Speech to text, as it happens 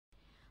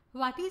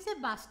What is a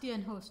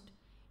bastion host?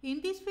 In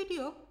this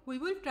video, we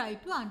will try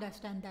to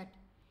understand that.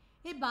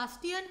 A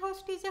bastion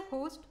host is a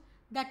host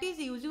that is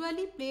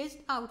usually placed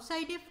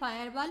outside a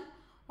firewall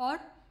or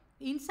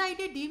inside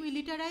a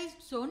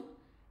demilitarized zone,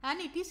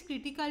 and it is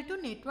critical to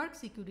network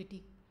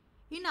security.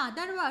 In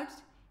other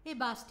words, a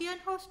bastion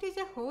host is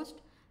a host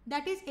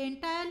that is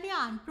entirely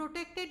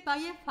unprotected by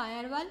a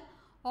firewall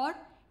or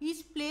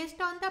is placed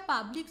on the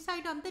public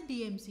side of the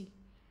DMZ,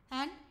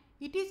 and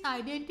it is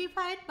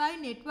identified by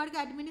network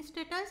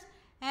administrators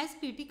as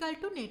critical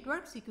to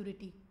network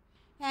security.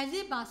 As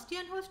a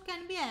bastion host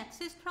can be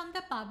accessed from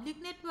the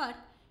public network,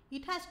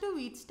 it has to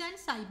withstand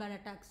cyber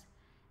attacks.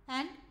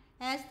 And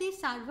as these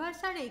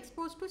servers are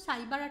exposed to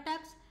cyber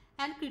attacks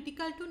and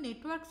critical to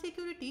network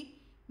security,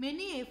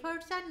 many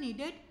efforts are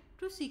needed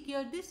to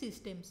secure these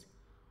systems.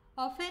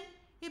 Often,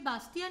 a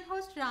bastion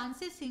host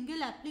runs a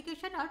single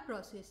application or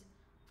process.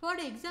 For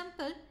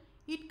example,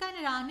 it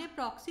can run a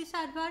proxy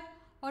server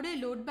or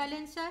a load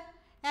balancer,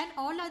 and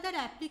all other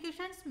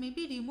applications may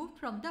be removed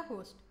from the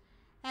host.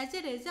 As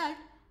a result,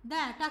 the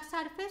attack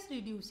surface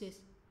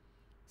reduces.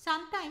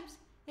 Sometimes,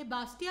 a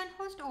bastion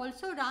host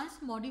also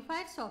runs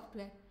modified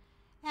software,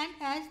 and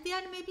as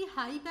there may be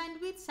high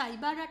bandwidth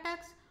cyber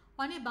attacks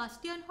on a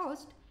bastion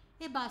host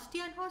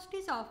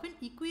is often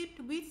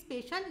equipped with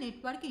special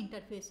network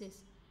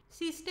interfaces.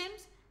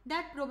 Systems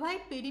that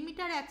provide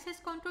perimeter access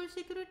control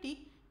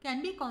security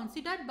can be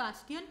considered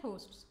bastion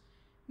hosts.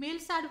 Mail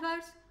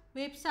servers,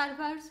 web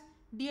servers,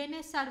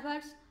 DNS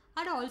servers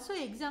are also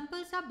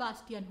examples of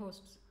bastion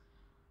hosts.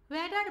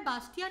 Where are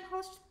bastion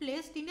hosts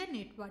placed in a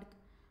network?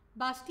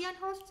 Bastion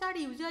hosts are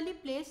usually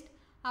placed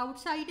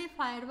outside a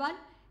firewall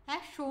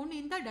as shown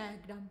in the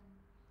diagram.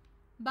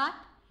 But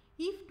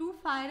if two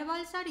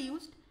firewalls are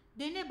used,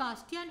 then a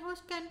bastion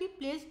host can be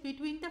placed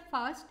between the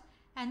first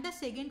and the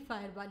second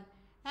firewall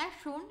as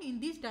shown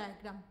in this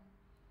diagram.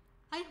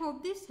 I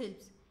hope this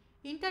helps.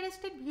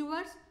 Interested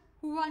viewers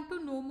who want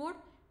to know more,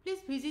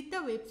 please visit the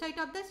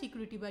website of the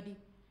Security Buddy.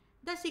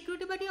 The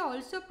Security Buddy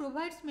also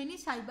provides many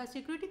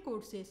cybersecurity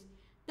courses.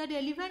 The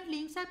relevant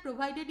links are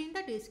provided in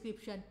the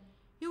description.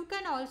 You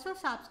can also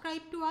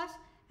subscribe to us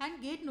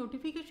and get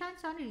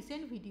notifications on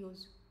recent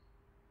videos.